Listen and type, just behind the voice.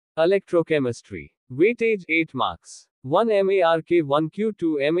Electrochemistry. Weightage 8 marks. 1 MARK 1Q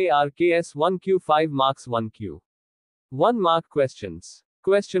 2 MARKS 1Q 5 marks 1Q. 1 mark questions.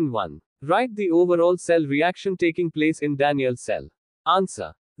 Question 1. Write the overall cell reaction taking place in Daniell cell.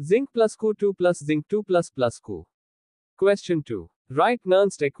 Answer. Zinc plus Cu2 plus zinc 2 plus Cu. Question 2. Write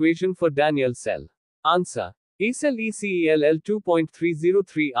Nernst equation for Daniell cell. Answer. E cell ECELL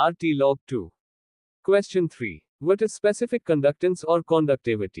 2.303 RT log 2. Question 3. What is specific conductance or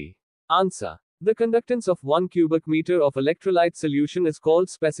conductivity? Answer. The conductance of 1 cubic meter of electrolyte solution is called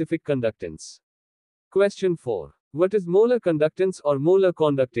specific conductance. Question 4. What is molar conductance or molar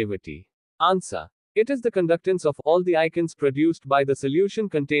conductivity? Answer. It is the conductance of all the ions produced by the solution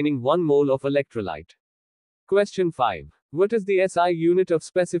containing 1 mole of electrolyte. Question 5. What is the SI unit of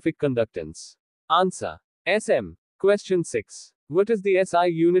specific conductance? Answer. SM. Question 6. What is the SI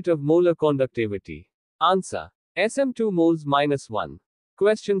unit of molar conductivity? Answer. SM2 moles minus 1.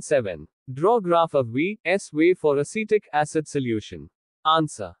 Question 7. Draw graph of V/S wave for acetic acid solution.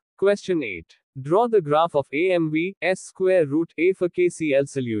 Answer. Question 8. Draw the graph of AMV/S square root A for KCl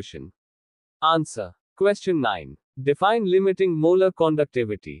solution. Answer. Question 9. Define limiting molar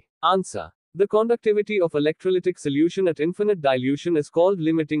conductivity. Answer. The conductivity of electrolytic solution at infinite dilution is called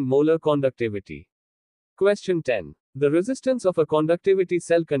limiting molar conductivity. Question 10. The resistance of a conductivity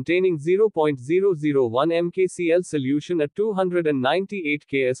cell containing 0.001 mKcl solution at 298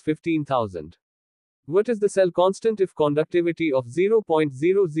 K is 15,000. What is the cell constant if conductivity of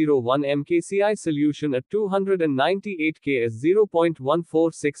 0.001 mKci solution at 298 K is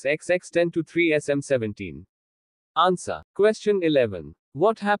 0.146 x 10 to 3 sm17? Answer. Question 11.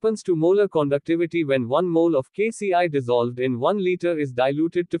 What happens to molar conductivity when 1 mole of KCl dissolved in 1 liter is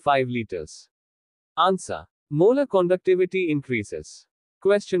diluted to 5 liters? Answer. Molar conductivity increases.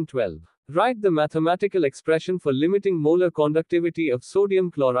 Question 12. Write the mathematical expression for limiting molar conductivity of sodium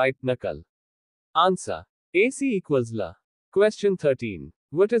chloride, NaCl. Answer. AC equals La. Question 13.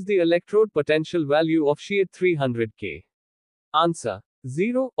 What is the electrode potential value of She at 300 K? Answer.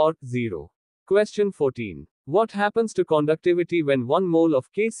 0 or 0. Question 14. What happens to conductivity when 1 mole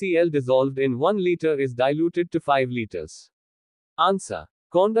of KCl dissolved in 1 liter is diluted to 5 liters? Answer.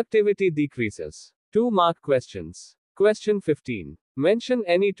 Conductivity decreases. 2 mark questions. Question 15. Mention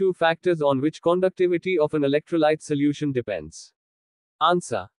any 2 factors on which conductivity of an electrolyte solution depends.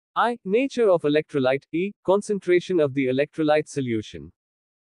 Answer. I. Nature of electrolyte. E. Concentration of the electrolyte solution.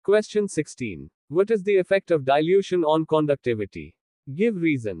 Question 16. What is the effect of dilution on conductivity? Give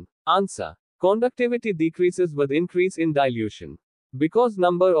reason. Answer. Conductivity decreases with increase in dilution. Because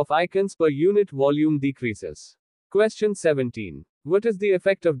number of ions per unit volume decreases. Question 17. What is the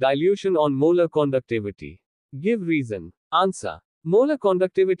effect of dilution on molar conductivity? Give reason. Answer. Molar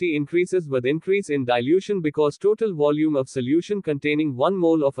conductivity increases with increase in dilution because total volume of solution containing 1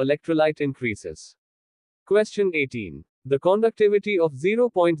 mole of electrolyte increases. Question 18. The conductivity of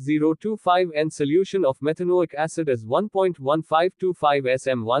 0.025 N solution of methanoic acid is 1.1525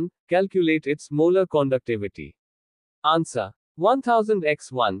 sm1. Calculate its molar conductivity. Answer. 1000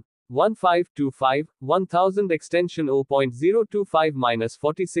 x 1. 1525, 1000 extension 0.025 minus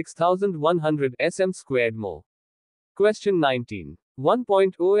 46,100 sm squared mo. Question 19.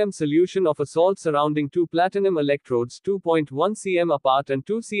 1.0 m solution of a salt surrounding 2 platinum electrodes 2.1 cm apart and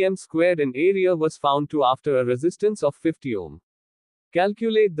 2 cm squared in area was found to after a resistance of 50 ohm.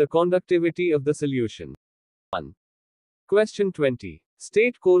 Calculate the conductivity of the solution. 1. Question 20.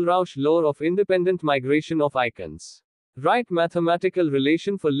 State Kohlrausch law of independent migration of ions. Write mathematical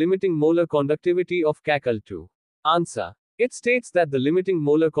relation for limiting molar conductivity of Kcl2. Answer. It states that the limiting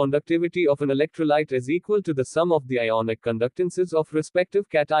molar conductivity of an electrolyte is equal to the sum of the ionic conductances of respective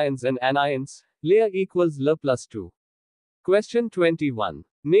cations and anions. La equals La plus 2. Question 21.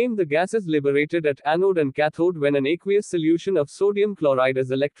 Name the gases liberated at anode and cathode when an aqueous solution of sodium chloride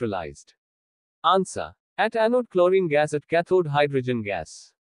is electrolyzed. Answer. At anode chlorine gas, at cathode hydrogen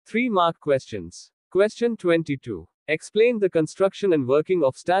gas. 3 mark questions. Question 22. Explain the construction and working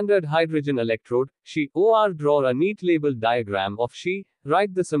of standard hydrogen electrode, She. Or draw a neat label diagram of She.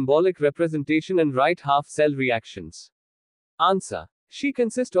 Write the symbolic representation and write half-cell reactions. Answer. She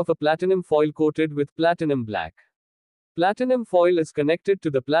consists of a platinum foil coated with platinum black. Platinum foil is connected to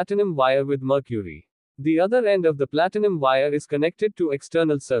the platinum wire with mercury. The other end of the platinum wire is connected to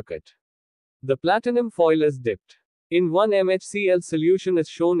external circuit. The platinum foil is dipped in 1 mHCl solution as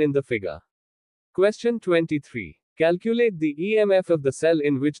shown in the figure. Question 23. Calculate the EMF of the cell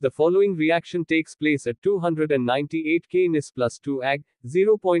in which the following reaction takes place at 298 K Nis plus 2 Ag,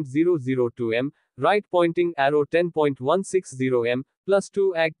 0.002 m, right pointing arrow 10.160 m, plus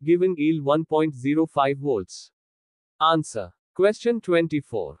 2 Ag, given yield 1.05 volts. Answer. Question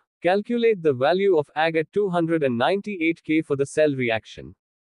 24. Calculate the value of Ag at 298 K for the cell reaction.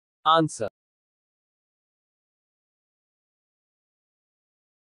 Answer.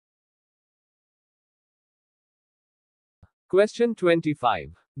 Question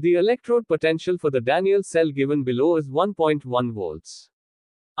 25. The electrode potential for the Daniell cell given below is 1.1 volts.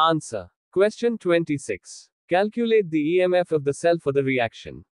 Answer. Question 26. Calculate the EMF of the cell for the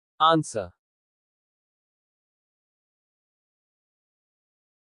reaction. Answer.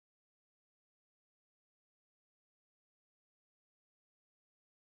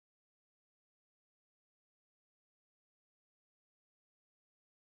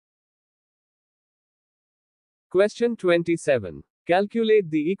 Question 27. Calculate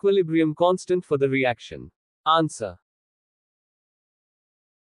the equilibrium constant for the reaction. Answer.